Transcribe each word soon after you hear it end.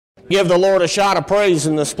Give the Lord a shout of praise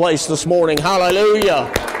in this place this morning. Hallelujah.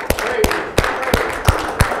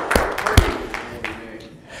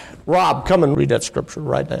 Rob, come and read that scripture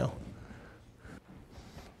right now.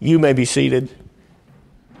 You may be seated.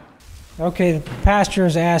 Okay, the pastor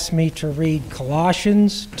has asked me to read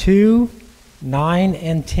Colossians 2, 9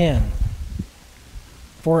 and 10.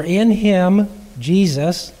 For in him,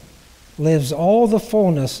 Jesus, lives all the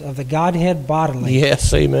fullness of the Godhead bodily.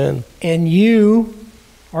 Yes, amen. And you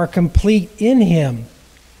are complete in him,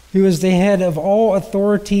 who is the head of all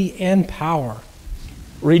authority and power.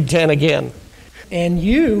 Read 10 again. And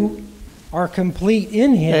you are complete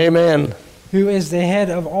in him, Amen. who is the head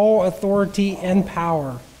of all authority and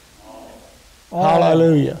power.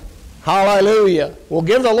 Hallelujah. Hallelujah. We'll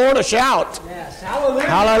give the Lord a shout. Yes, hallelujah.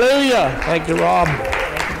 Hallelujah. Thank you, Rob.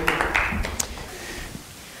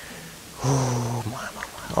 Oh,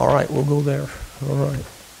 my. All right, we'll go there. All right.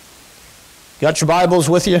 Got your Bibles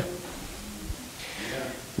with you?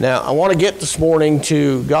 Now, I want to get this morning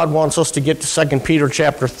to, God wants us to get to 2 Peter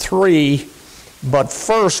chapter 3, but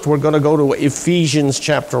first we're going to go to Ephesians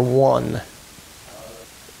chapter 1.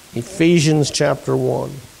 Ephesians chapter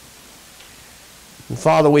 1. And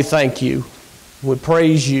Father, we thank you. We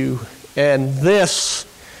praise you. And this,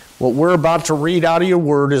 what we're about to read out of your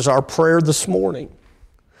word, is our prayer this morning.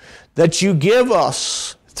 That you give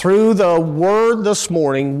us, through the word this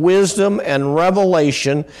morning, wisdom and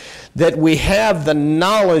revelation, that we have the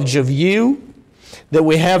knowledge of you, that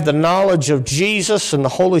we have the knowledge of Jesus and the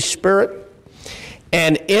Holy Spirit,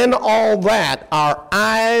 and in all that, our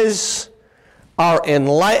eyes are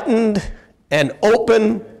enlightened and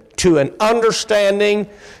open to an understanding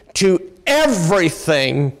to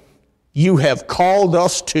everything you have called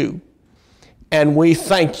us to. And we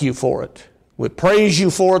thank you for it. We praise you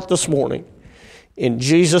for it this morning. In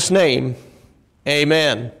Jesus' name,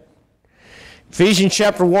 amen. Ephesians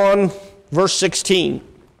chapter 1, verse 16.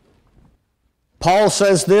 Paul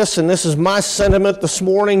says this, and this is my sentiment this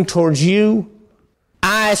morning towards you.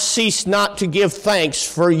 I cease not to give thanks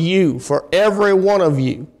for you, for every one of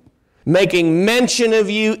you, making mention of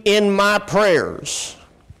you in my prayers.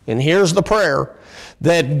 And here's the prayer,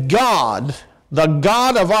 that God, the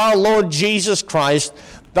God of our Lord Jesus Christ,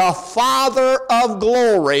 the Father of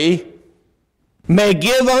glory, may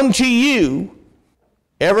give unto you,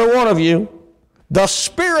 every one of you, the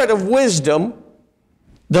spirit of wisdom,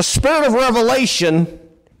 the spirit of revelation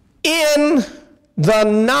in the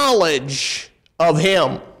knowledge of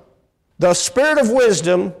him. The spirit of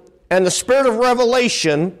wisdom and the spirit of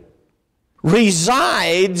revelation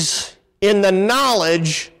resides in the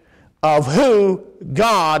knowledge of who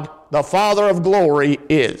God, the Father of glory,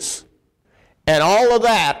 is. And all of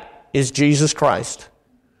that is Jesus Christ.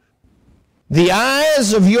 The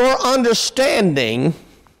eyes of your understanding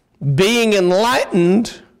being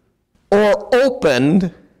enlightened or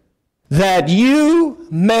opened, that you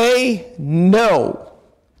may know,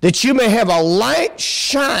 that you may have a light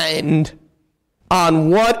shined on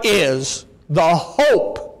what is the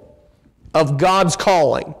hope of God's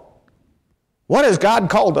calling. What has God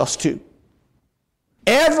called us to?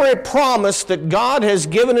 Every promise that God has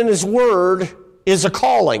given in his word is a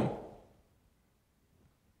calling.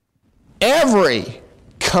 Every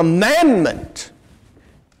commandment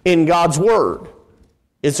in God's word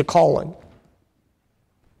is a calling.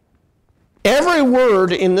 Every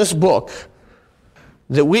word in this book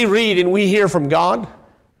that we read and we hear from God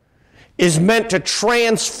is meant to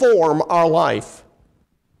transform our life.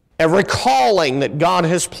 Every calling that God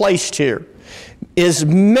has placed here is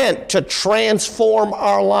meant to transform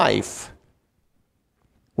our life.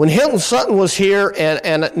 When Hilton Sutton was here,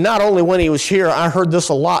 and not only when he was here, I heard this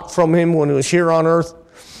a lot from him when he was here on earth.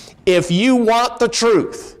 If you want the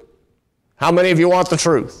truth, how many of you want the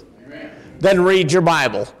truth? Amen. Then read your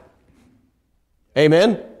Bible.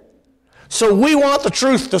 Amen? So we want the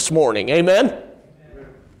truth this morning. Amen? Amen.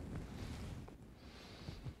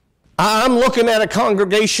 I'm looking at a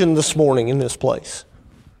congregation this morning in this place.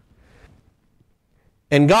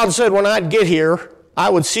 And God said when I'd get here, I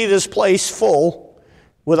would see this place full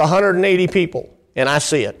with 180 people. And I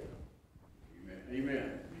see it.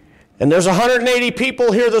 Amen. And there's 180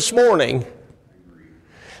 people here this morning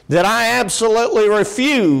that I absolutely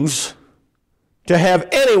refuse to have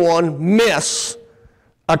anyone miss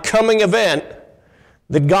a coming event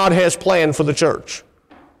that God has planned for the church.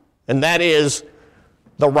 And that is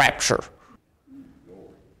the rapture.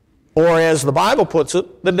 Or as the Bible puts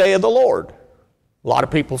it, the day of the Lord. A lot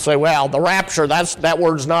of people say, well, the rapture, that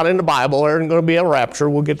word's not in the Bible. There isn't going to be a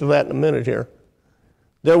rapture. We'll get to that in a minute here.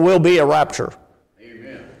 There will be a rapture.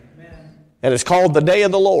 Amen. And it's called the day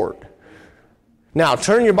of the Lord. Now,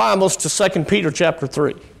 turn your Bibles to 2 Peter chapter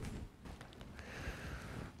 3.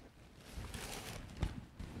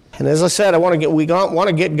 And as I said,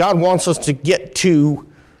 God wants us to get to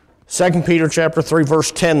 2 Peter chapter 3,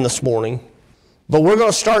 verse 10 this morning. But we're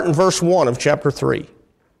going to start in verse 1 of chapter 3.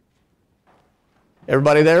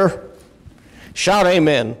 Everybody there? Shout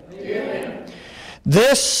amen. Amen.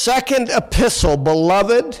 This second epistle,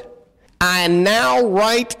 beloved, I now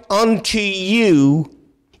write unto you,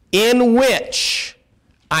 in which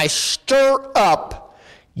I stir up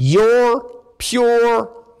your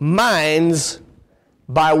pure minds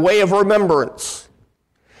by way of remembrance.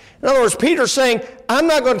 In other words, Peter's saying, I'm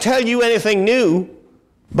not going to tell you anything new,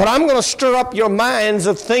 but I'm going to stir up your minds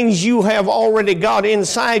of things you have already got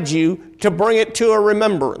inside you to bring it to a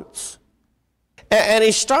remembrance. And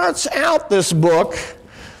he starts out this book,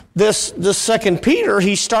 this 2 Peter,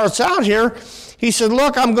 he starts out here, he said,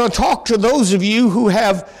 look, I'm going to talk to those of you who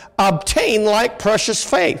have obtained like precious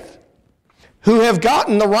faith, who have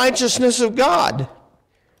gotten the righteousness of God.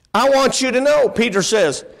 I want you to know, Peter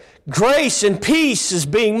says, grace and peace is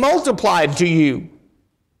being multiplied to you.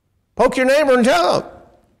 Poke your neighbor and tell him,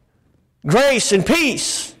 grace and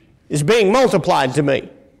peace is being multiplied to me.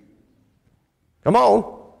 Come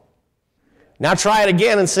on. Now try it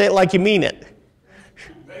again and say it like you mean it.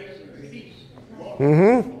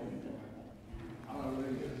 Mm-hmm.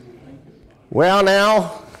 Well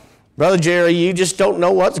now, Brother Jerry, you just don't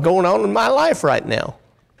know what's going on in my life right now.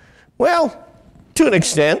 Well, to an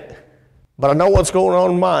extent, but I know what's going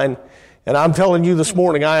on in mine. And I'm telling you this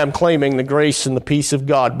morning, I am claiming the grace and the peace of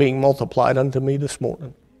God being multiplied unto me this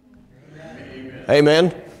morning. Amen.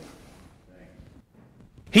 Amen.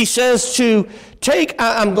 He says to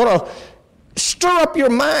I'm going to stir up your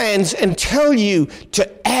minds and tell you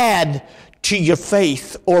to add to your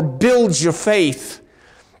faith or build your faith.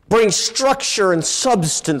 Bring structure and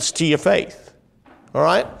substance to your faith. All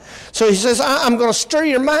right? So he says, I'm going to stir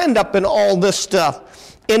your mind up in all this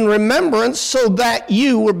stuff in remembrance so that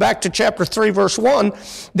you, we're back to chapter 3, verse 1,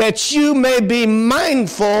 that you may be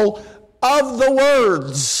mindful of the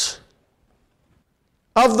words.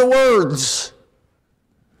 Of the words.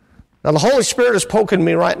 Now the Holy Spirit is poking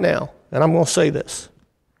me right now, and I'm going to say this.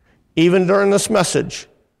 Even during this message,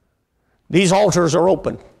 these altars are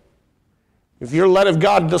open. If you're led of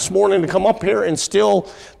God this morning to come up here and still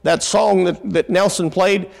that song that Nelson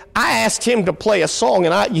played, I asked him to play a song,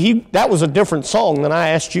 and that was a different song than I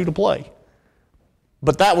asked you to play.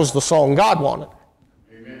 But that was the song God wanted.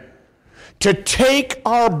 Amen. To take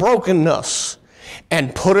our brokenness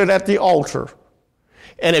and put it at the altar.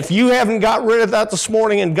 And if you haven't got rid of that this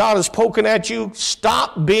morning and God is poking at you,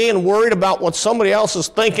 stop being worried about what somebody else is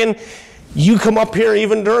thinking. You come up here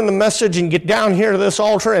even during the message and get down here to this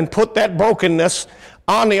altar and put that brokenness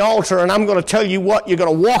on the altar, and I'm going to tell you what, you're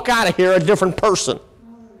going to walk out of here a different person.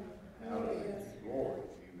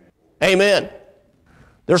 Amen.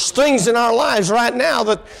 There's things in our lives right now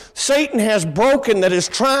that Satan has broken that is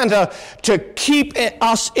trying to keep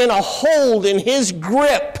us in a hold in his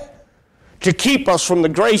grip to keep us from the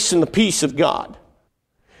grace and the peace of God.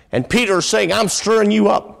 And Peter is saying, I'm stirring you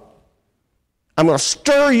up. I'm going to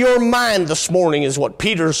stir your mind this morning is what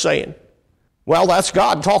Peter's saying. Well, that's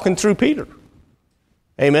God talking through Peter.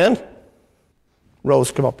 Amen?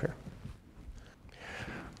 Rose, come up here.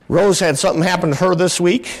 Rose had something happen to her this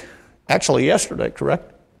week. Actually, yesterday,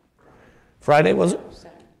 correct? Friday, was it?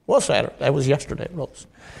 Saturday. Well, Saturday. That was yesterday, Rose.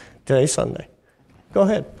 Today's Sunday. Go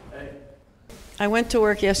ahead. I went to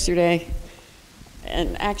work yesterday,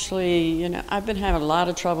 and actually, I've been having a lot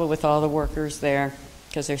of trouble with all the workers there,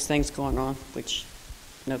 because there's things going on, which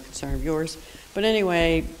no concern of yours. But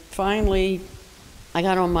anyway, finally, I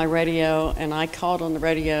got on my radio, and I called on the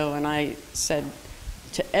radio, and I said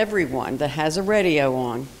to everyone that has a radio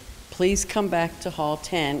on, please come back to Hall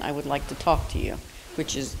 10. I would like to talk to you,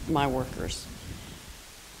 which is my workers.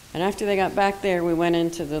 And after they got back there, we went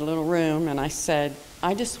into the little room, and I said,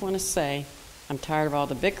 I just want to say I'm tired of all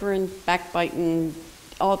the bickering, backbiting,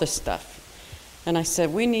 all this stuff. And I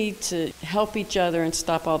said, we need to help each other and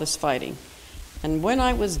stop all this fighting. And when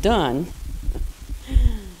I was done,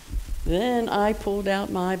 then I pulled out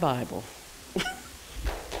my Bible.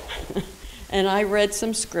 And I read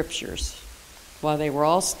some scriptures while they were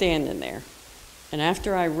all standing there. And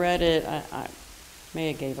after I read it, I may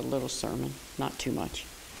have gave a little sermon, not too much.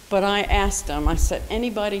 But I asked them, I said,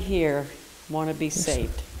 anybody here want to be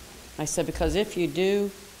saved? I said, because if you do,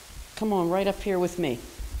 come on right up here with me.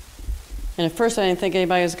 And at first I didn't think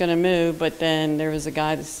anybody was going to move, but then there was a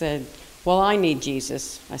guy that said, well, I need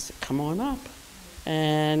Jesus. I said, come on up.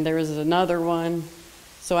 And there was another one.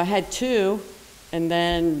 So I had two, and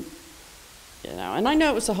then, and I know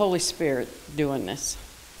it was the Holy Spirit doing this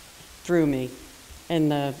through me.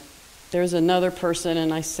 And there's another person,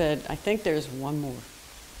 and I said, I think there's one more.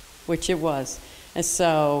 which it was. And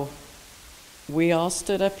so we all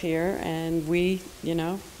stood up here and we,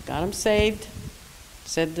 got them saved,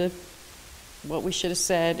 said what we should have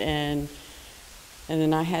said, and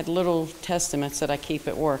then I had little testaments that I keep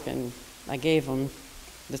at work, and I gave them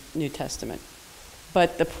the New Testament.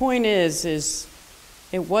 But the point is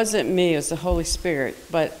it wasn't me, it was the Holy Spirit.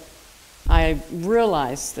 But I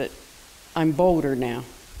realized that I'm bolder now.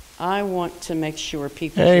 I want to make sure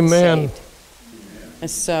people get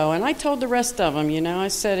saved. And I told the rest of them, I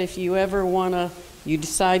said, if you ever you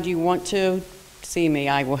decide you want to see me,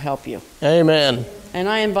 I will help you. Amen. And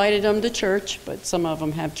I invited them to church, but some of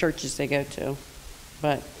them have churches they go to.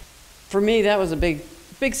 But for me, that was a big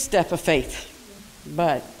step of faith.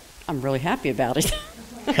 But I'm really happy about it.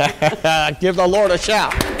 Give the Lord a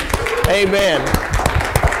shout. Amen.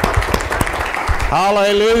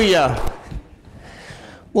 Hallelujah.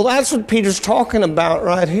 Well, that's what Peter's talking about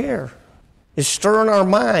right here, is stirring our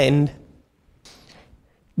mind.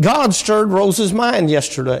 God stirred Rose's mind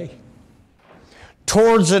yesterday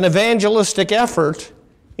towards an evangelistic effort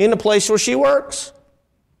in the place where she works.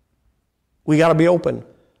 We got to be open.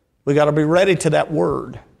 We got to be ready to that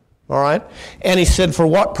word. All right? And he said, for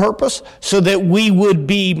what purpose? So that we would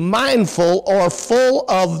be mindful or full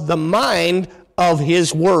of the mind of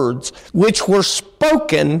his words, which were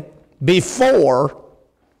spoken before.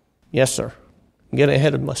 Yes, sir. I'm getting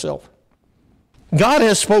ahead of myself. God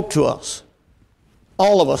has spoke to us,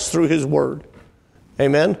 all of us, through his word.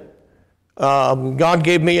 Amen? God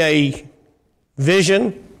gave me a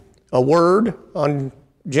vision, a word on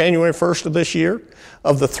January 1st of this year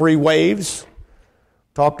of the 3 waves.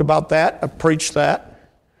 Talked about that. I preached that.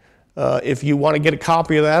 If you want to get a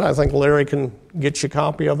copy of that, I think Larry can get you a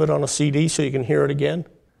copy of it on a CD so you can hear it again.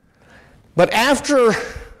 But after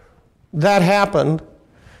that happened,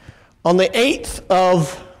 on the 8th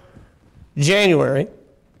of January,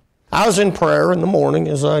 I was in prayer in the morning,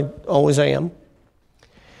 as I always am.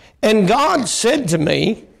 And God said to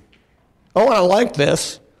me, oh, I like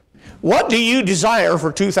this. What do you desire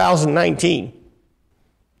for 2019?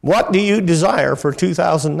 What do you desire for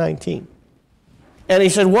 2019? And he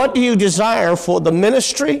said, what do you desire for the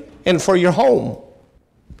ministry and for your home?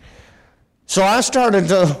 So I started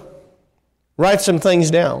to write some things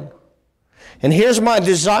down. And here's my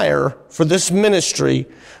desire for this ministry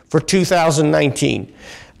for 2019.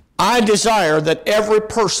 I desire that every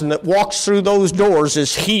person that walks through those doors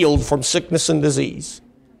is healed from sickness and disease.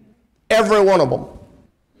 Every one of them.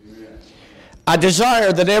 I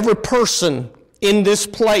desire that every person in this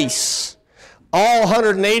place, all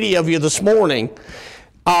 180 of you this morning,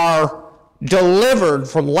 are delivered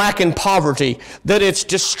from lack and poverty, that it's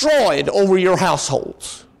destroyed over your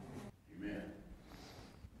households. Amen.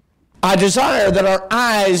 I desire that our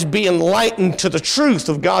eyes be enlightened to the truth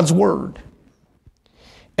of God's word.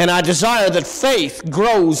 And I desire that faith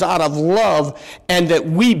grows out of love and that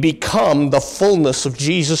we become the fullness of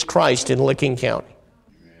Jesus Christ in Licking County.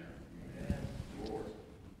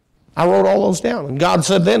 I wrote all those down. And God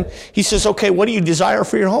said then, he says, okay, what do you desire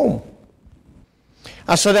for your home?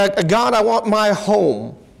 I said, God, I want my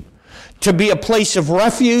home to be a place of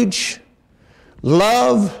refuge,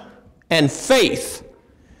 love, and faith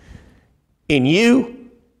in you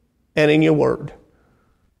and in your word.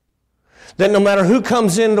 That no matter who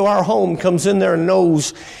comes into our home, comes in there and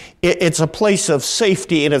knows it's a place of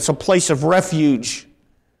safety and it's a place of refuge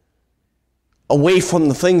away from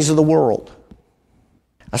the things of the world.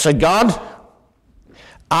 I said, God,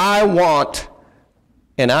 I want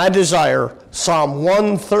and I desire Psalm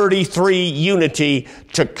 133 unity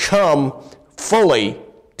to come fully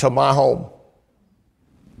to my home.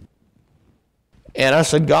 And I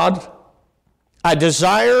said, God, I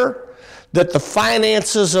desire that the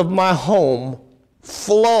finances of my home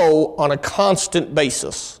flow on a constant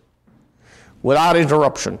basis without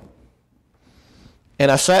interruption. And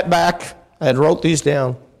I sat back, I had wrote these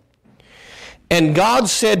down. And God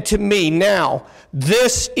said to me, now,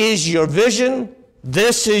 this is your vision,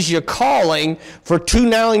 this is your calling for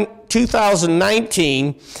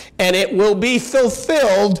 2019, and it will be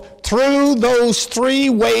fulfilled through those 3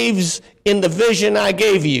 waves in the vision I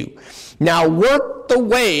gave you. Now work the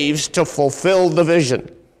waves to fulfill the vision.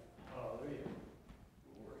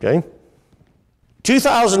 Okay?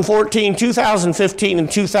 2014, 2015, and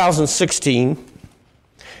 2016,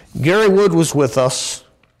 Gary Wood was with us.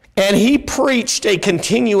 And he preached a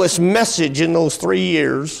continuous message in those 3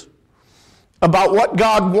 years about what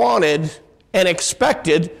God wanted and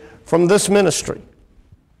expected from this ministry.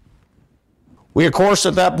 We, of course,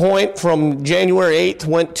 at that point, from January 8th,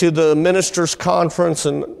 went to the ministers' conference,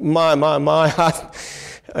 and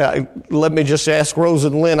let me just ask Rose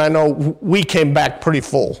and Lynn, I know we came back pretty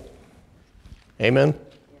full. Amen?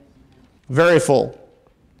 Very full.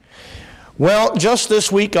 Well, just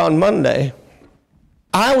this week on Monday,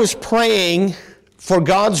 I was praying for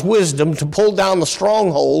God's wisdom to pull down the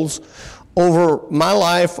strongholds over my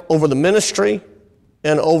life, over the ministry,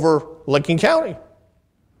 and over Licking County.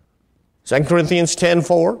 2 Corinthians 10:4.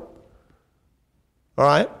 All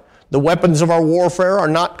right? The weapons of our warfare are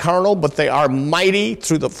not carnal, but they are mighty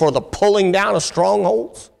for the pulling down of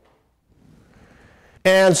strongholds.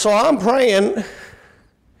 And so I'm praying,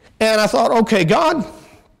 and I thought, okay, God,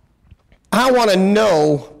 I want to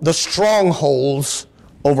know the strongholds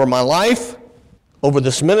over my life, over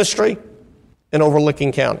this ministry, and over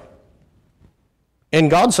Licking County. And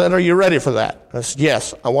God said, are you ready for that? I said,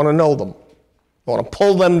 yes, I want to know them. I want to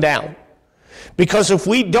pull them down. Because if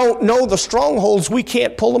we don't know the strongholds, we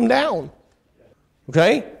can't pull them down.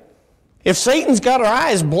 Okay? If Satan's got our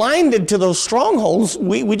eyes blinded to those strongholds,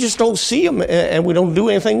 we just don't see them and we don't do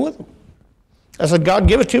anything with them. I said, God,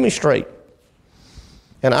 give it to me straight.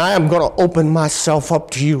 And I am going to open myself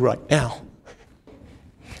up to you right now.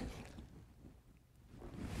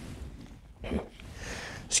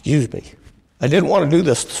 Excuse me. I didn't want to do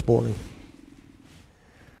this morning.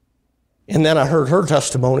 And then I heard her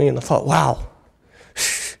testimony and I thought, wow,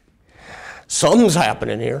 something's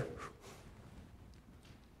happening here.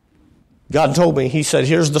 God told me, he said,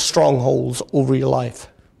 here's the strongholds over your life.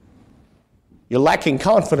 You're lacking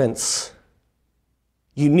confidence.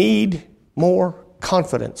 You need more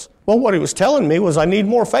confidence. Well, what he was telling me was I need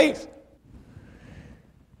more faith.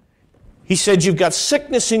 He said, you've got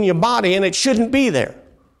sickness in your body and it shouldn't be there.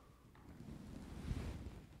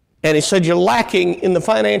 And he said, you're lacking in the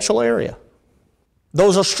financial area.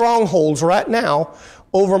 Those are strongholds right now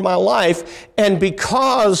over my life. And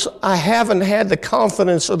because I haven't had the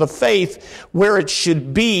confidence or the faith where it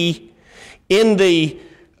should be in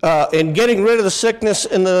getting rid of the sickness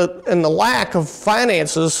and the lack of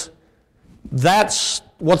finances, that's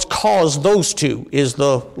what's caused those two, is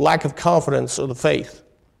the lack of confidence or the faith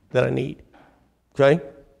that I need. Okay?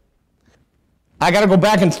 I got to go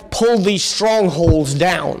back and pull these strongholds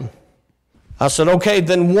down. I said, okay,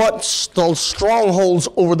 then what's those strongholds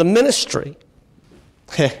over the ministry?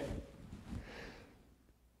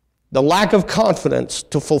 The lack of confidence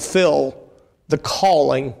to fulfill the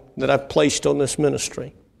calling that I've placed on this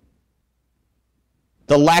ministry.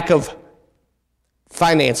 The lack of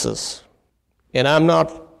finances. And I'm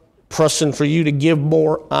not pressing for you to give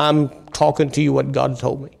more. I'm talking to you what God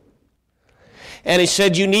told me. And he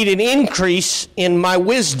said, you need an increase in my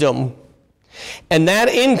wisdom. And that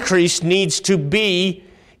increase needs to be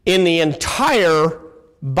in the entire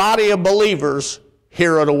body of believers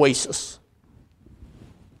here at Oasis.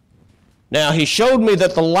 Now, he showed me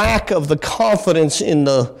that the lack of the confidence in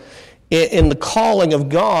the calling of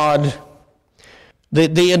God,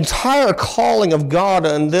 the entire calling of God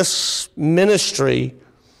in this ministry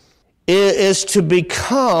is to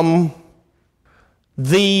become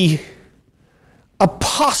the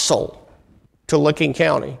apostle to Licking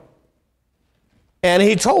County. And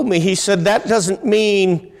he told me, he said, that doesn't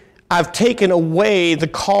mean I've taken away the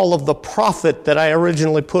call of the prophet that I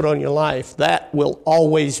originally put on your life. That will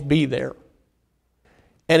always be there.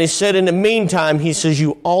 And he said, in the meantime, he says,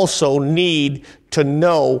 you also need to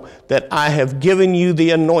know that I have given you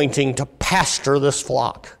the anointing to pastor this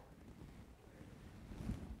flock.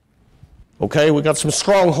 Okay, we got some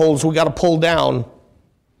strongholds we got to pull down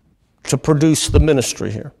to produce the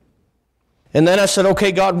ministry here. And then I said,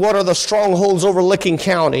 okay, God, what are the strongholds over Licking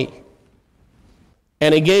County?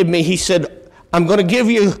 And he said, I'm going to give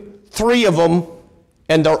you 3 of them,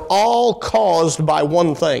 and they're all caused by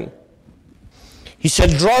one thing. He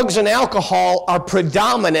said, drugs and alcohol are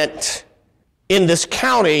predominant in this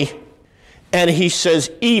county, and he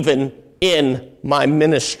says, even in my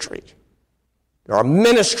ministry. There are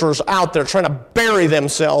ministers out there trying to bury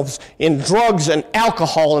themselves in drugs and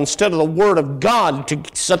alcohol instead of the Word of God to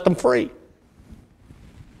set them free.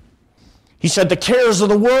 He said, the cares of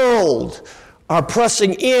the world are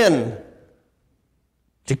pressing in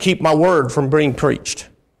to keep my word from being preached.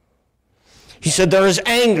 He said, there is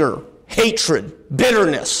anger, hatred,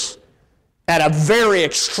 bitterness at a very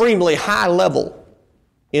extremely high level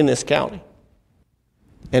in this county.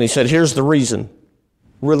 And he said, here's the reason.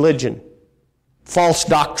 Religion. False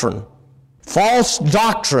doctrine. False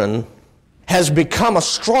doctrine has become a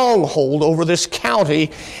stronghold over this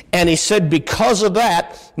county, and he said, because of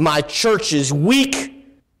that, my church is weak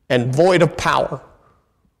and void of power.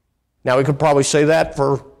 Now, we could probably say that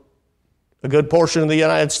for a good portion of the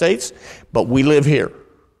United States, but we live here.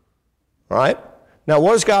 All right? Now,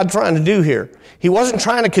 what is God trying to do here? He wasn't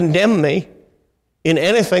trying to condemn me in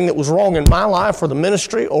anything that was wrong in my life or the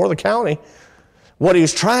ministry or the county. What he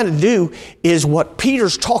was trying to do is what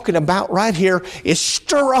Peter's talking about right here is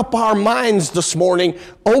stir up our minds this morning.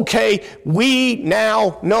 Okay, we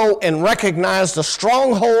now know and recognize the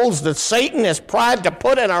strongholds that Satan has tried to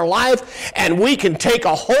put in our life, and we can take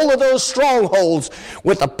a hold of those strongholds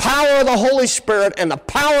with the power of the Holy Spirit and the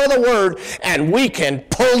power of the Word, and we can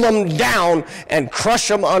pull them down and crush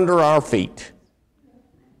them under our feet.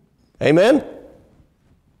 Amen?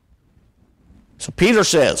 So Peter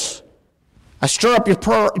says, I stir up your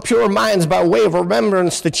pure minds by way of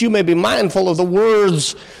remembrance, that you may be mindful of the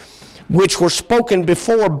words which were spoken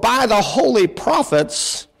before by the holy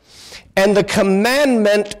prophets, and the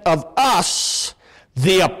commandment of us,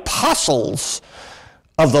 the apostles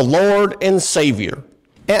of the Lord and Savior.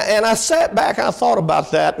 And I sat back and I thought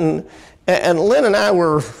about that, and Lynn and I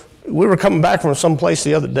were coming back from someplace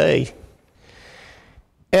the other day,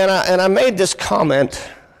 and I made this comment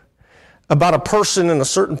about a person in a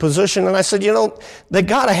certain position, and I said, you know, they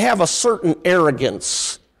got to have a certain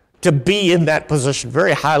arrogance to be in that position,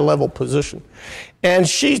 very high level position. And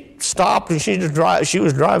she stopped, and she was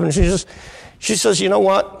driving, and she says, you know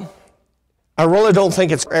what? I really don't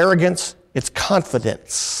think it's arrogance, it's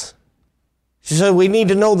confidence. She said, we need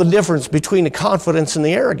to know the difference between the confidence and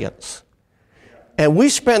the arrogance. And we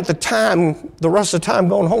spent the rest of the time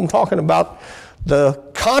going home talking about the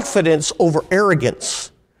confidence over arrogance.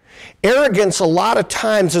 Arrogance a lot of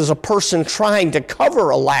times is a person trying to cover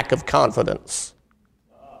a lack of confidence.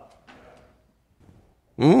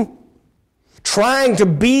 Trying to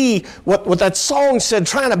be, what that song said,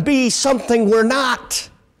 trying to be something we're not.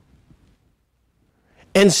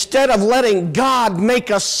 Instead of letting God make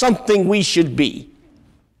us something we should be.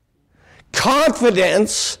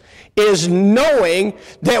 Confidence is knowing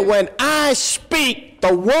that when I speak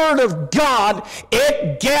the Word of God,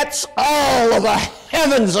 it gets all of the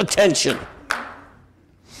heaven's attention.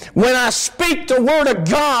 When I speak the Word of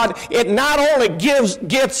God, it not only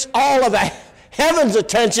gets all of the heaven's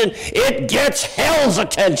attention, it gets hell's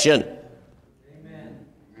attention. Amen.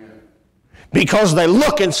 Because they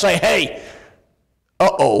look and say, hey,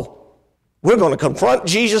 we're going to confront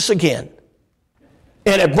Jesus again.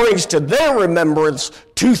 And it brings to their remembrance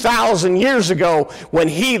 2,000 years ago when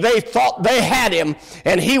they thought they had him,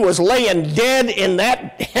 and he was laying dead in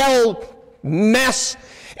that hell mess,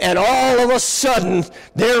 and all of a sudden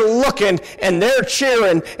they're looking and they're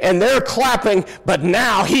cheering and they're clapping, but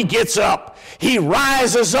now he gets up. He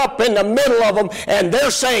rises up in the middle of them, and they're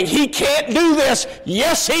saying, he can't do this.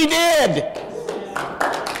 Yes, he did.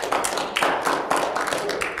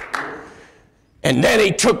 And then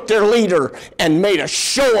he took their leader and made a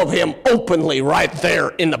show of him openly right there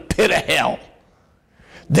in the pit of hell.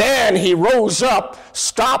 Then he rose up,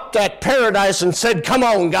 stopped at paradise, and said, come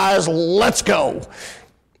on, guys, let's go.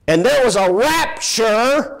 And there was a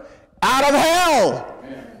rapture out of hell.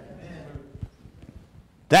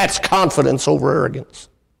 That's confidence over arrogance.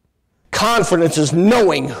 Confidence is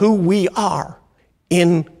knowing who we are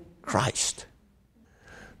in Christ.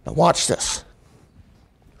 Now watch this.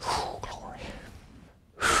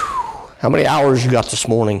 How many hours you got this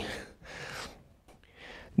morning?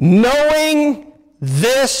 Knowing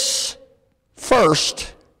this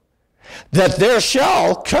first, that there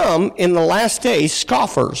shall come in the last days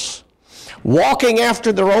scoffers, walking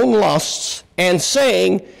after their own lusts, and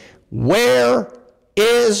saying, where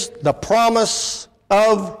is the promise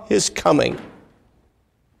of his coming?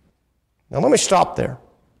 Now let me stop there.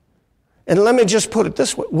 And let me just put it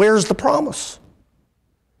this way. Where's the promise?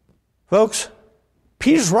 Folks,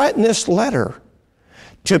 Peter's writing this letter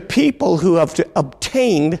to people who have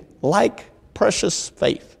obtained like precious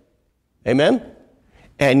faith. Amen?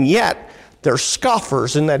 And yet, there's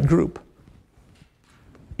scoffers in that group.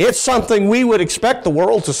 It's something we would expect the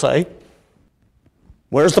world to say.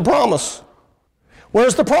 Where's the promise?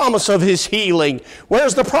 Where's the promise of his healing?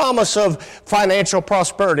 Where's the promise of financial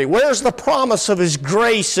prosperity? Where's the promise of his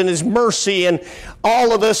grace and his mercy and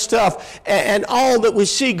all of this stuff and all that we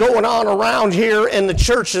see going on around here in the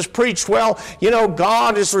church is preached? Well, you know,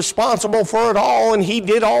 God is responsible for it all, and he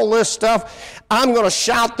did all this stuff. I'm going to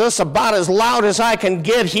shout this about as loud as I can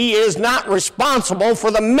get. He is not responsible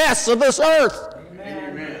for the mess of this earth.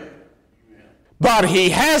 Amen. But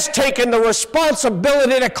he has taken the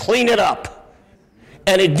responsibility to clean it up.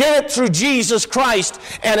 And he did it through Jesus Christ.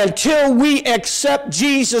 And until we accept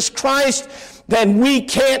Jesus Christ, then we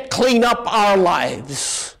can't clean up our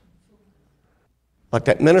lives. Like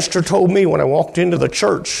that minister told me when I walked into the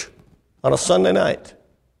church on a Sunday night,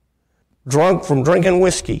 drunk from drinking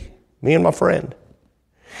whiskey, me and my friend.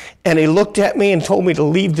 And he looked at me and told me to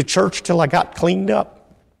leave the church till I got cleaned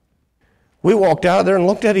up. We walked out of there and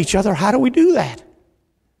looked at each other. How do we do that?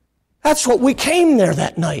 That's what we came there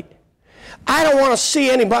that night. I don't want to see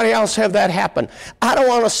anybody else have that happen. I don't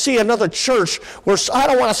want to see another church I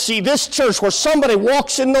don't want to see this church where somebody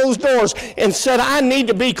walks in those doors and said, I need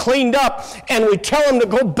to be cleaned up, and we tell them to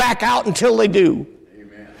go back out until they do.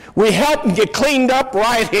 Amen. We help them get cleaned up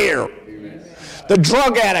right here. Amen. The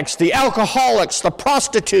drug addicts, the alcoholics, the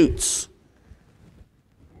prostitutes,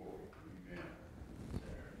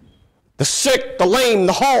 the sick, the lame,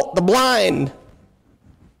 the halt, the blind.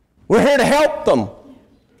 We're here to help them.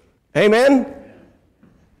 Amen?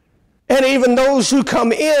 And even those who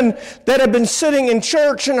come in that have been sitting in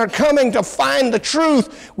church and are coming to find the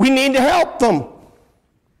truth, we need to help them.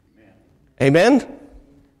 Amen?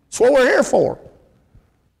 That's what we're here for.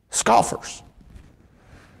 Scoffers.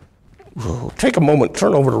 Take a moment,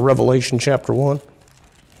 turn over to Revelation chapter 1.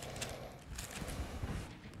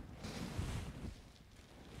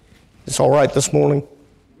 It's all right this morning?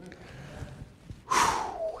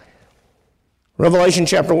 Revelation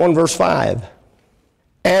chapter 1, verse 5.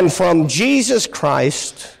 And from Jesus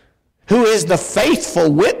Christ, who is the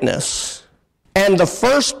faithful witness and the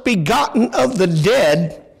first begotten of the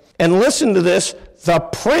dead, and listen to this, the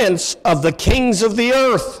prince of the kings of the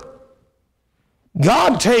earth.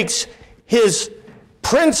 God takes his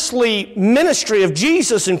princely ministry of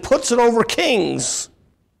Jesus and puts it over kings.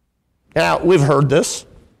 Now, we've heard this,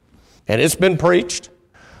 and it's been preached.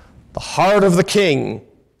 The heart of the king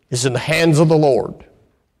is in the hands of the Lord.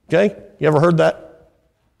 Okay? You ever heard that?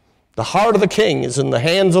 The heart of the king is in the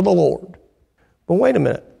hands of the Lord. But wait a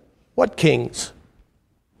minute. What kings?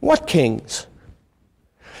 What kings?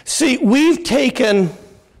 See, we've taken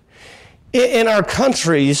in our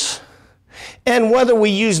countries, and whether we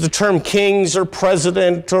use the term kings or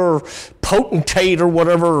president or potentate or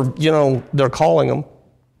whatever, they're calling them,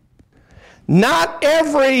 not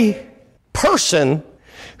every person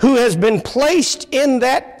who has been placed in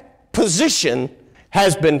that position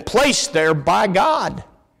has been placed there by God.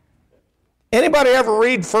 Anybody ever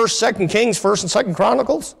read 1st, 2nd Kings, 1st and 2nd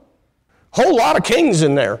Chronicles? Whole lot of kings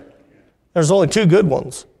in there. There's only 2 good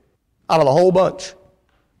ones out of the whole bunch.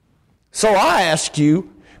 So I ask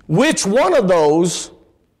you, which one of those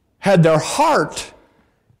had their heart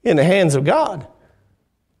in the hands of God?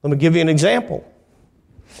 Let me give you an example.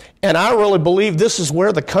 And I really believe this is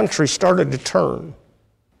where the country started to turn.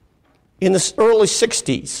 In the early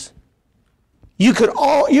 60s, you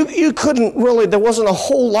couldn't really, there wasn't a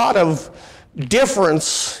whole lot of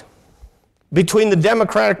difference between the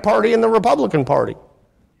Democratic Party and the Republican Party.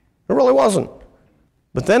 There really wasn't.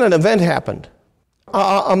 But then an event happened.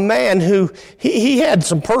 A man who, he had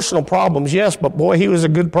some personal problems, yes, but boy, he was a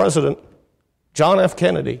good president. John F.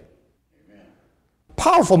 Kennedy. Amen.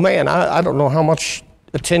 Powerful man. I don't know how much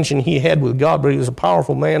attention he had with God, but he was a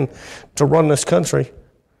powerful man to run this country.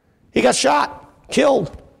 He got shot,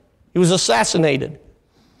 killed. He was assassinated.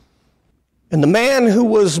 And the man who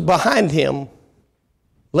was behind him,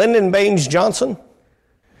 Lyndon Baines Johnson,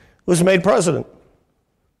 was made president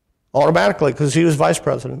automatically because he was vice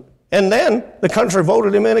president. And then the country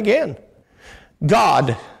voted him in again.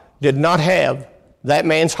 God did not have that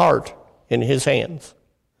man's heart in his hands.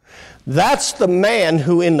 That's the man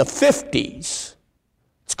who in the 50s,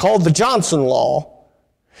 it's called the Johnson Law,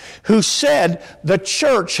 who said the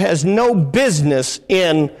church has no business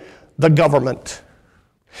in the government,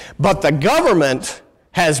 but the government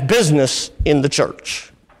has business in the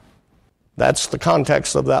church. That's the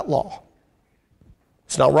context of that law.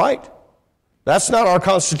 It's not right. That's not our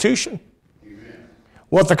Constitution. Amen.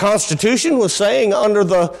 What the Constitution was saying under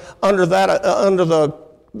that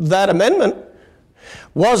amendment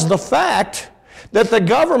was the fact that the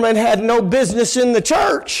government had no business in the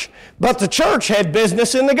church, but the church had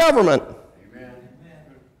business in the government. Amen.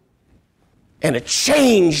 And it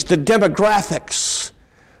changed the demographics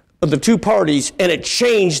of the two parties, and it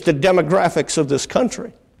changed the demographics of this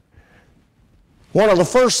country. One of the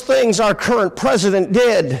first things our current president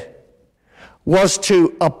did was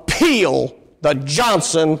to appeal the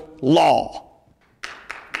Johnson Law.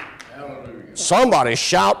 Hallelujah. Somebody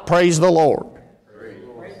shout, praise the Lord. Praise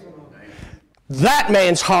the Lord. That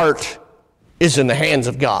man's heart is in the hands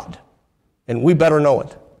of God, and we better know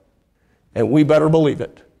it, and we better believe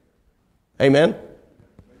it. Amen?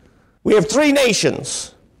 We have 3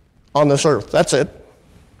 nations on this earth. That's it.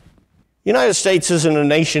 The United States isn't a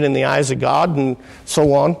nation in the eyes of God, and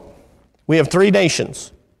so on. We have 3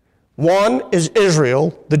 nations. 1 is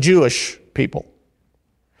Israel, the Jewish people.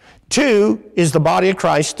 2 is the body of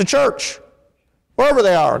Christ, the church, wherever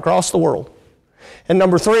they are across the world. And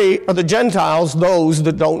number 3 are the Gentiles, those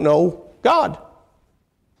that don't know God.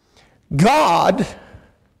 God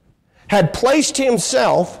had placed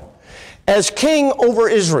himself as king over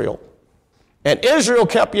Israel. And Israel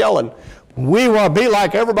kept yelling, we want to be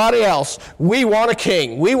like everybody else. We want a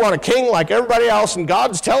king. We want a king like everybody else. And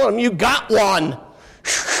God's telling them, you got one.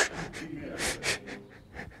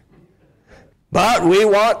 But we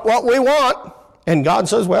want what we want. And God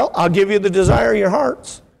says, well, I'll give you the desire of your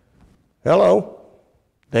hearts. Hello.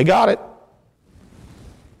 They got it.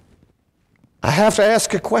 I have to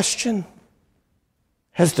ask a question.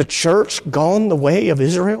 Has the church gone the way of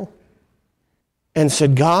Israel and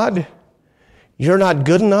said, God, you're not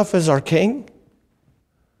good enough as our king?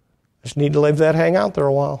 I just need to let that hang out there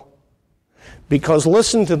a while. Because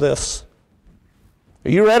listen to this.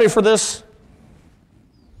 Are you ready for this?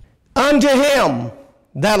 Unto him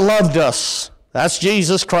that loved us, that's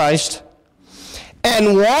Jesus Christ,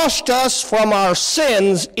 and washed us from our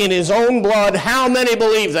sins in his own blood. How many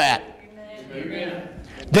believe that? Amen.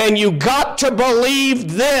 Then you got to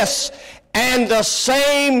believe this. And the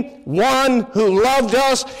same one who loved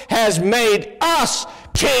us has made us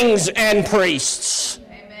kings and priests.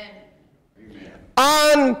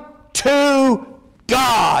 Amen. Unto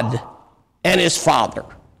God and his Father.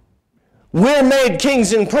 We're made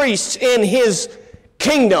kings and priests in his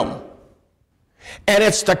kingdom. And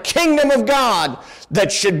it's the kingdom of God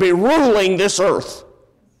that should be ruling this earth.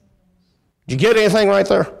 Did you get anything right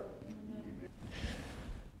there?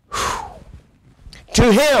 Whew.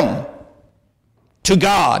 To him, to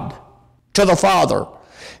God, to the Father,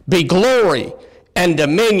 be glory and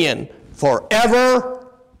dominion forever.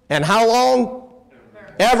 And how long?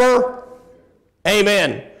 Ever.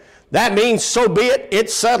 Amen. That means so be it,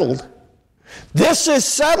 it's settled. This is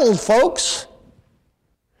settled, folks.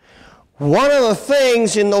 One of the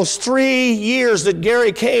things in those 3 years that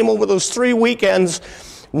Gary came over those 3 weekends,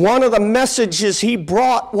 one of the messages he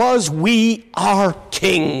brought was, we are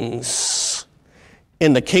kings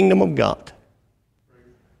in the kingdom of God.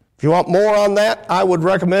 If you want more on that, I would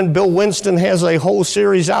recommend Bill Winston has a whole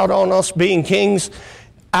series out on us being kings.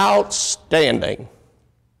 Outstanding.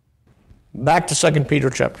 Back to 2 Peter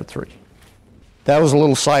chapter 3. That was a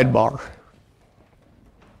little sidebar.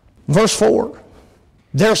 Verse 4.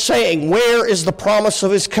 They're saying, where is the promise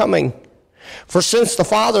of his coming? For since the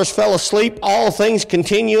fathers fell asleep, all things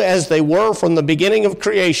continue as they were from the beginning of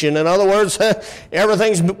creation. In other words,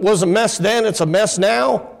 everything was a mess then, it's a mess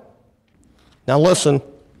now. Now listen,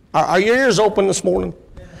 are your ears open this morning?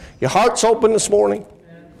 Your heart's open this morning?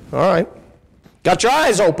 All right. Got your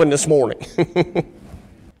eyes open this morning.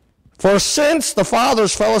 For since the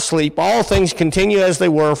fathers fell asleep, all things continue as they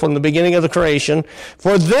were from the beginning of the creation.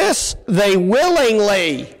 For this they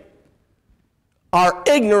willingly are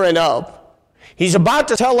ignorant of. He's about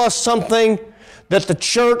to tell us something that the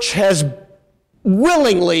church has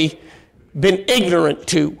willingly been ignorant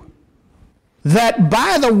to. That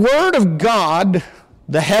by the word of God,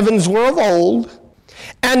 the heavens were of old,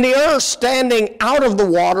 and the earth standing out of the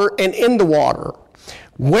water and in the water,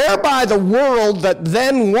 whereby the world that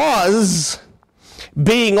then was,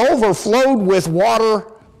 being overflowed with water,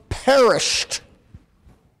 perished.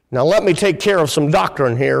 Now let me take care of some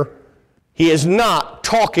doctrine here. He is not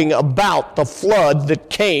talking about the flood that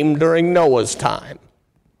came during Noah's time.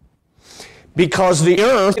 Because the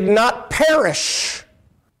earth did not perish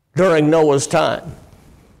during Noah's time.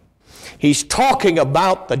 He's talking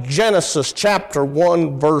about the Genesis chapter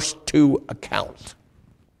 1 verse 2 account.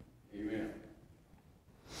 Amen.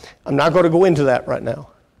 I'm not going to go into that right now.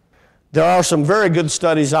 There are some very good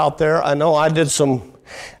studies out there. I know I did some,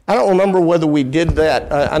 I don't remember whether we did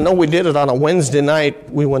that. I know we did it on a Wednesday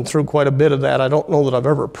night. We went through quite a bit of that. I don't know that I've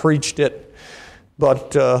ever preached it,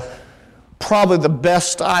 but probably the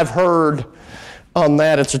best I've heard on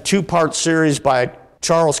that. It's a 2-part series by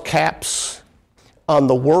Charles Capps on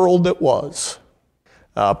the world that was.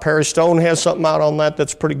 Perry Stone has something out on that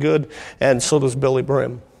that's pretty good, and so does Billy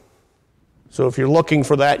Brim. So if you're looking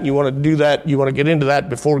for that, and you want to do that, you want to get into that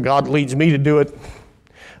before God leads me to do it.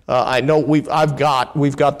 I know we've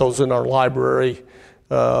got those in our library.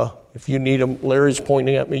 If you need them, Larry's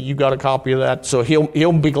pointing at me. You got a copy of that, so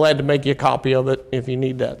he'll be glad to make you a copy of it if you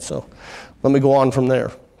need that. So let me go on from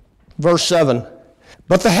there. Verse 7.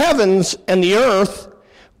 But the heavens and the earth,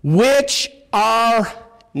 which are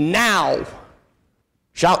now,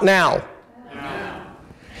 shout now,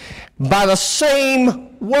 by the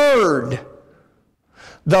same word.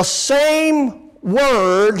 The same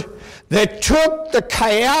word that took the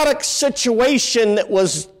chaotic situation that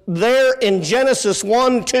was there in Genesis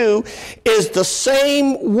 1-2 is the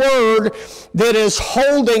same word that is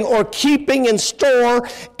holding or keeping in store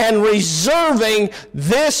and reserving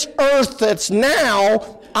this earth that's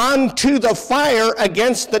now unto the fire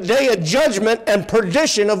against the day of judgment and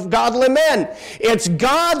perdition of godly men. It's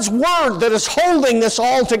God's word that is holding this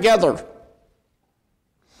all together.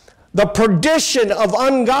 The perdition of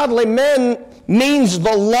ungodly men means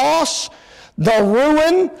the loss, the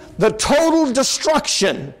ruin, the total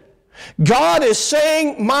destruction. God is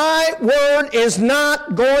saying, my word is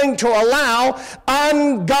not going to allow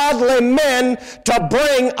ungodly men to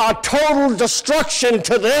bring a total destruction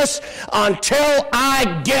to this until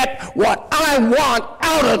I get what I want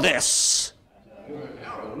out of this.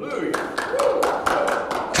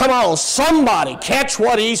 Come on, somebody catch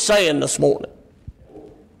what he's saying this morning.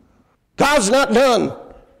 God's not done.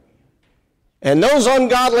 And those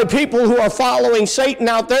ungodly people who are following Satan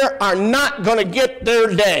out there are not going to get their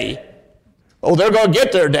day. Oh, they're going to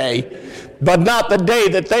get their day, but not the day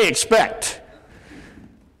that they expect.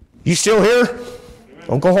 You still here?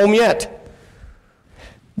 Don't go home yet.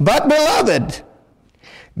 But, beloved,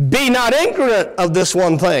 be not ignorant of this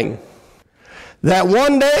one thing, that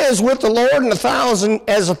one day is with the Lord and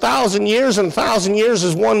 1,000 years, and 1,000 years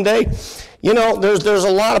is one day. You know, there's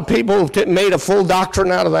a lot of people who've made a full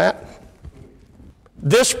doctrine out of that.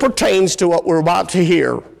 This pertains to what we're about to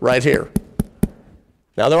hear right here.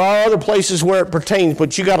 Now, there are other places where it pertains,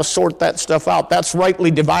 but you got to sort that stuff out. That's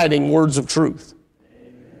rightly dividing words of truth.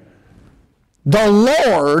 The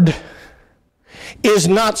Lord is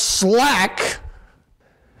not slack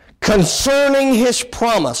concerning his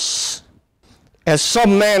promise, as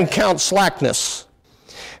some man count slackness,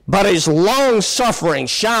 but is long-suffering.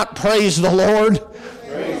 Shout, praise the Lord.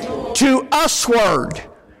 To usward,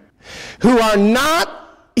 who are not,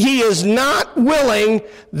 he is not willing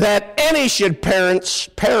that any should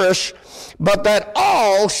perish, but that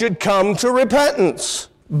all should come to repentance.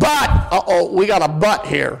 But, we got a but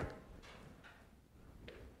here.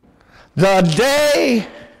 The day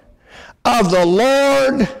of the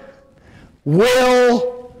Lord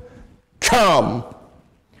will come.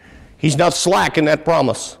 He's not slack in that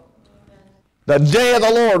promise. The day of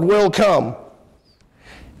the Lord will come.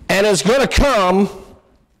 And it's going to come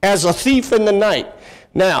as a thief in the night.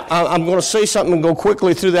 Now, I'm going to say something and go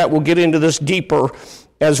quickly through that. We'll get into this deeper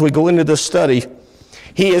as we go into this study.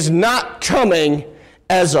 He is not coming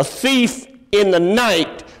as a thief in the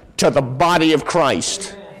night to the body of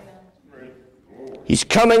Christ. He's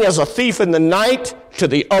coming as a thief in the night to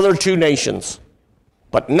the other two nations,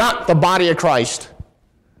 but not the body of Christ.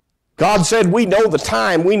 God said, we know the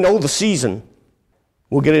time, we know the season.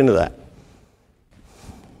 We'll get into that.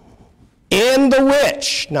 In the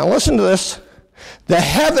which, now listen to this, the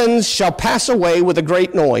heavens shall pass away with a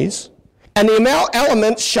great noise, and the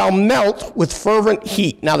elements shall melt with fervent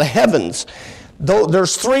heat. Now the heavens, though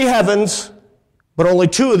there's 3 heavens, but only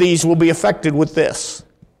 2 of these will be affected with this.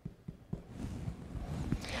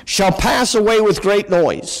 Shall pass away with great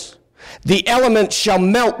noise. The elements shall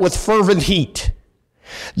melt with fervent heat.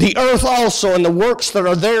 The earth also and the works that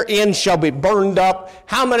are therein shall be burned up.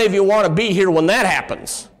 How many of you want to be here when that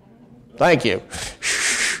happens? Thank you.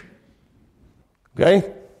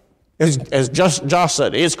 Okay? As Josh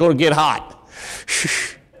said, it's going to get hot.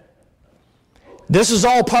 This is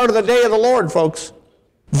all part of the day of the Lord, folks.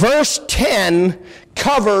 Verse 10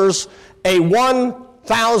 covers a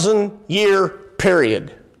 1,000-year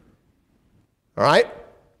period. All right?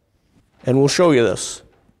 And we'll show you this.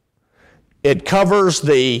 It covers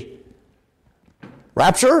the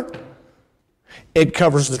rapture. It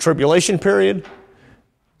covers the tribulation period,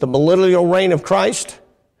 the millennial reign of Christ,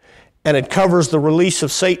 and it covers the release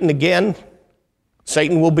of Satan again.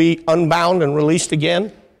 Satan will be unbound and released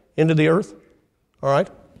again into the earth. All right?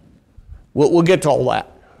 We'll get to all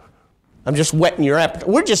that. I'm just whetting your appetite.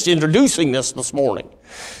 We're just introducing this morning.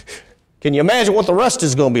 Can you imagine what the rest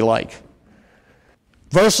is going to be like?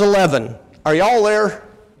 Verse 11. Are y'all there?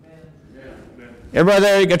 Everybody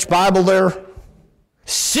there? You got your Bible there?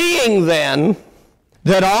 Seeing then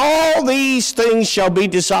that all these things shall be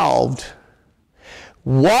dissolved,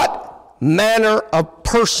 what manner of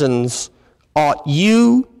persons ought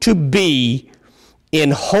you to be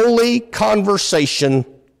in holy conversation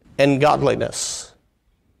and godliness?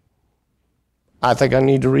 I think I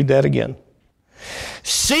need to read that again.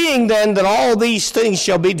 Seeing then that all these things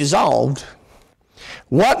shall be dissolved,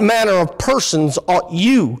 what manner of persons ought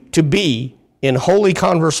you to be in holy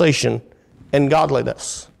conversation and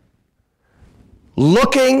godliness?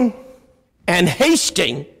 Looking and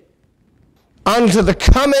hasting unto the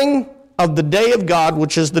coming of the day of God,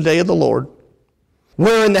 which is the day of the Lord,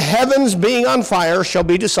 wherein the heavens being on fire shall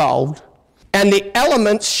be dissolved, and the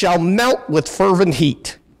elements shall melt with fervent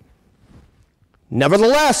heat.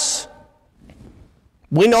 Nevertheless,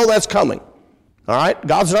 we know that's coming. All right?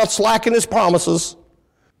 God's not slacking his promises.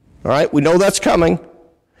 All right? We know that's coming.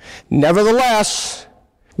 Nevertheless,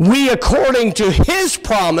 we, according to his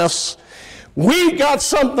promise, we got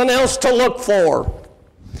something else to look for.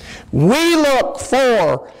 We look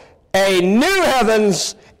for a new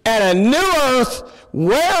heavens and a new earth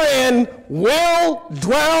wherein will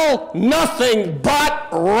dwell nothing but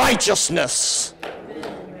righteousness.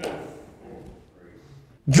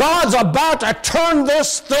 God's about to turn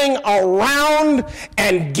this thing around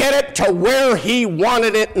and get it to where He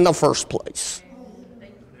wanted it in the first place.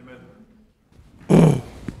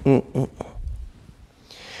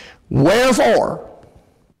 Wherefore,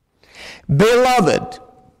 beloved,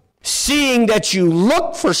 seeing that you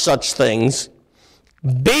look for such things,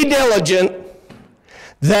 be diligent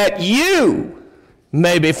that you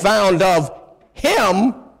may be found of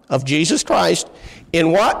Him, of Jesus Christ,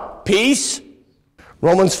 in what? Peace.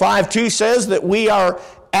 Romans 5:2 says that we are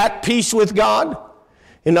at peace with God.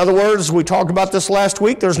 In other words, we talked about this last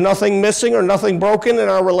week, there's nothing missing or nothing broken in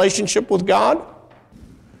our relationship with God.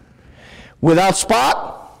 Without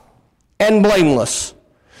spot and blameless.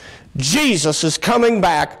 Jesus is coming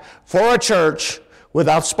back for a church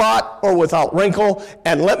without spot or without wrinkle,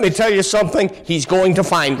 and let me tell you something, He's going to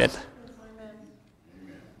find it.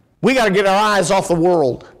 We got to get our eyes off the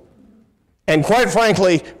world. And quite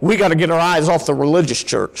frankly, we got to get our eyes off the religious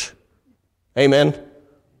church. Amen?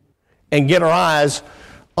 And get our eyes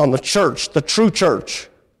on the church, the true church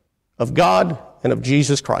of God and of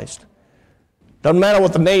Jesus Christ. Doesn't matter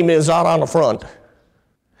what the name is out on the front.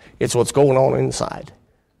 It's what's going on inside.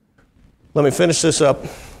 Let me finish this up.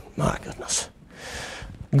 My goodness.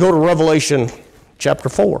 Go to Revelation chapter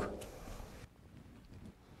 4.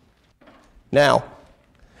 Now,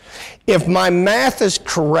 if my math is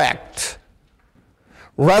correct,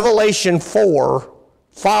 Revelation 4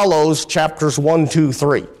 follows chapters 1, 2,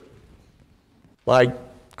 3. Am I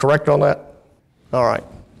correct on that? All right.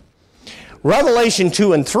 Revelation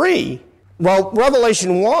 2 and 3, well,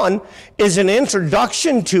 Revelation 1 is an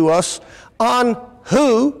introduction to us on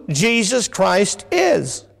who Jesus Christ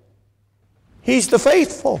is. He's the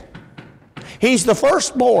faithful. He's the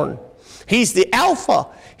firstborn. He's the Alpha.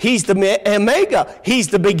 He's the Omega. He's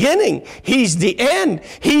the beginning. He's the end.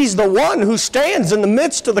 He's the one who stands in the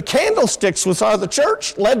midst of the candlesticks with the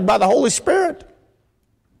church, led by the Holy Spirit.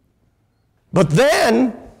 But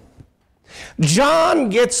then, John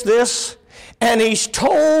gets this, and he's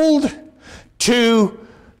told to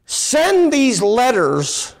send these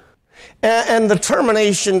letters, and the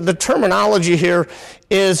terminology here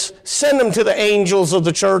is send them to the angels of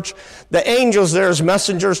the church. The angels there as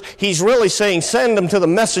messengers. He's really saying send them to the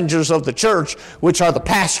messengers of the church, which are the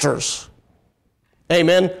pastors.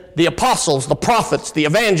 Amen? The apostles, the prophets, the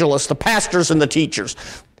evangelists, the pastors, and the teachers.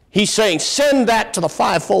 He's saying send that to the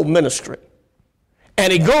fivefold ministry.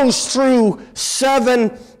 And he goes through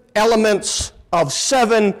 7 elements of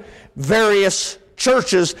 7 various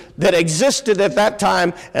churches that existed at that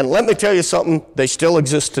time, and let me tell you something, they still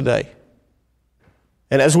exist today.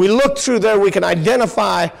 And as we look through there, we can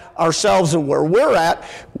identify ourselves and where we're at.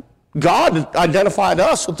 God identified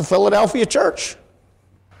us with the Philadelphia church.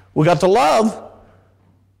 We got the love.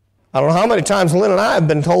 I don't know how many times Lynn and I have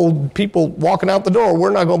been told, people walking out the door,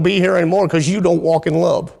 we're not going to be here anymore because you don't walk in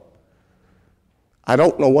love. I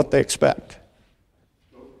don't know what they expect.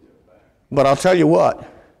 But I'll tell you what,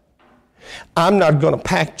 I'm not going to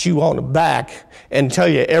pat you on the back and tell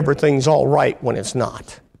you everything's all right when it's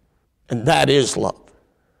not. And that is love.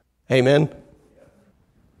 Amen?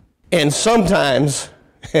 And sometimes,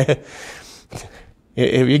 if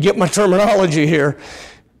you get my terminology here,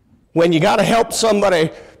 when you got to help somebody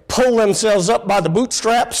pull themselves up by the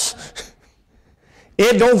bootstraps,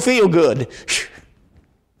 it don't feel good.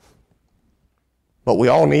 But we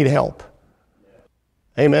all need help.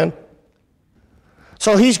 Amen?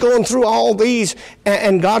 So he's going through all these,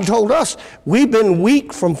 and God told us, we've been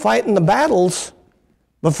weak from fighting the battles,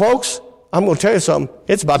 but folks, I'm going to tell you something,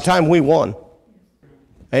 it's about time we won.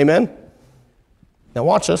 Amen? Now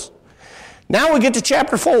watch this. Now we get to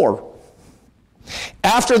chapter 4.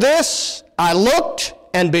 After this, I looked,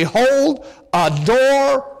 and behold, a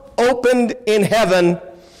door opened in heaven,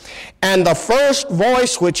 and the first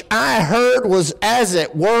voice which I heard was as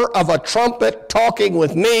it were of a trumpet talking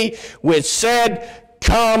with me, which said,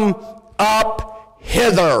 Come up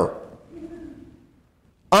hither.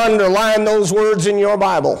 Underline those words in your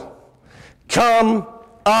Bible. Come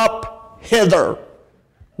up hither.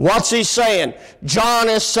 What's he saying? John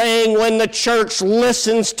is saying when the church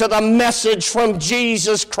listens to the message from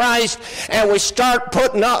Jesus Christ and we start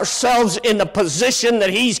putting ourselves in the position that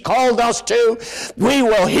he's called us to, we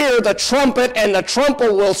will hear the trumpet, and the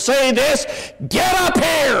trumpet will say this, get up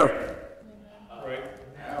here.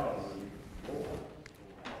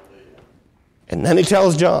 And then he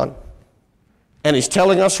tells John, and he's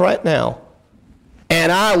telling us right now, and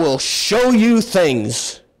I will show you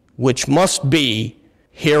things which must be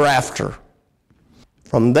hereafter.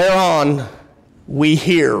 From there on, we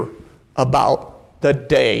hear about the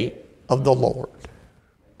day of the Lord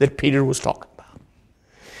that Peter was talking about.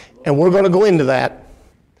 And we're going to go into that.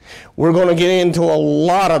 We're going to get into a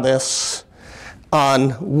lot of this on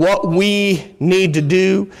what we need to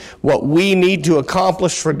do, what we need to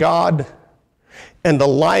accomplish for God, and the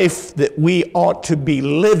life that we ought to be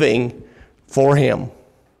living for Him.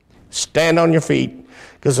 Stand on your feet,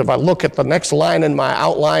 because if I look at the next line in my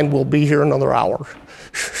outline, we'll be here another hour.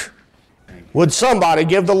 Would somebody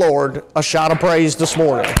give the Lord a shout of praise this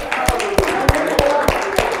morning?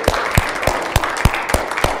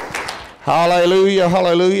 Hallelujah,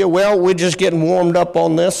 hallelujah. Well, we're just getting warmed up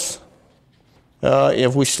on this.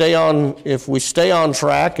 If we stay on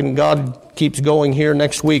track and God keeps going here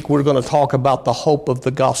next week, we're going to talk about the hope of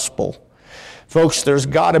the gospel. Folks, there's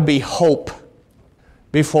got to be hope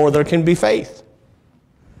before there can be faith.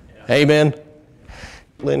 Yeah. Amen.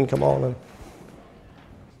 Lynn, come on in.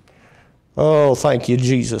 Oh, thank you,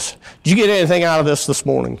 Jesus. Did you get anything out of this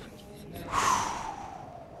morning?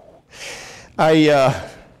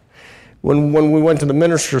 When we went to the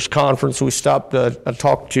ministers' conference, we stopped. I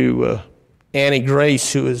talked to Annie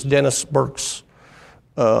Grace, who is Dennis Burke's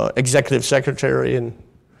executive secretary, and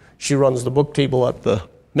she runs the book table at the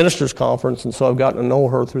ministers' conference, and so I've gotten to know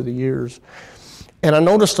her through the years. And I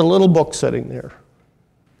noticed a little book sitting there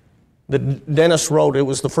that Dennis wrote. It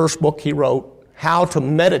was the first book he wrote, How to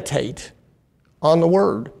Meditate on the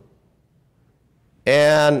Word.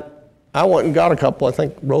 And I went and got a couple. I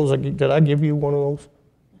think, Rose, did I give you one of those?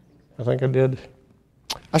 I think I did.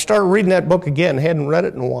 I started reading that book again. Hadn't read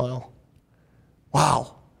it in a while.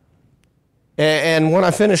 Wow. And when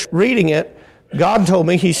I finished reading it, God told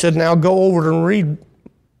me, He said, now go over and read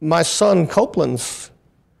my son Copeland's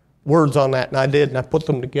words on that. And I did, and I put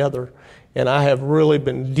them together. And I have really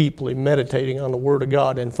been deeply meditating on the Word of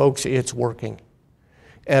God. And folks, it's working.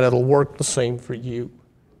 And it'll work the same for you.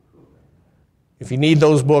 If you need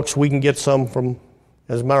those books, we can get some from,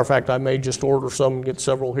 as a matter of fact, I may just order some and get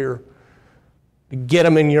several here. Get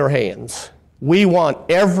them in your hands. We want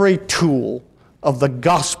every tool of the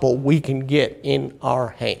gospel we can get in our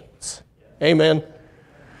hands. Amen.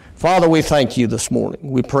 Father, we thank you this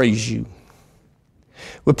morning. We praise you.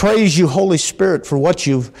 We praise you, Holy Spirit, for what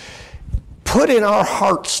you've put in our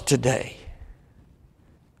hearts today.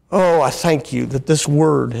 Oh, I thank you that this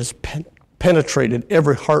word has penetrated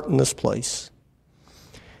every heart in this place.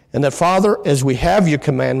 And that, Father, as we have your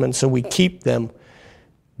commandments and we keep them,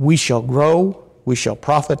 we shall grow, we shall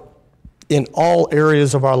profit in all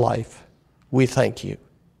areas of our life. We thank you.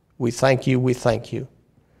 We thank you. We thank you.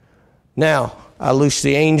 Now, I loose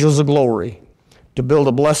the angels of glory to build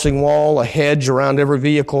a blessing wall, a hedge around every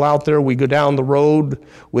vehicle out there. We go down the road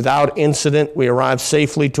without incident. We arrive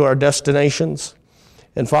safely to our destinations.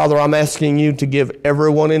 And Father, I'm asking you to give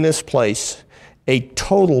everyone in this place a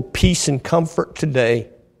total peace and comfort today.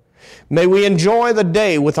 May we enjoy the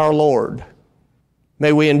day with our Lord.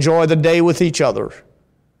 May we enjoy the day with each other.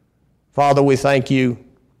 Father, we thank you.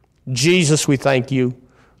 Jesus, we thank you.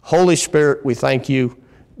 Holy Spirit, we thank you.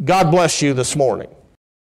 God bless you this morning.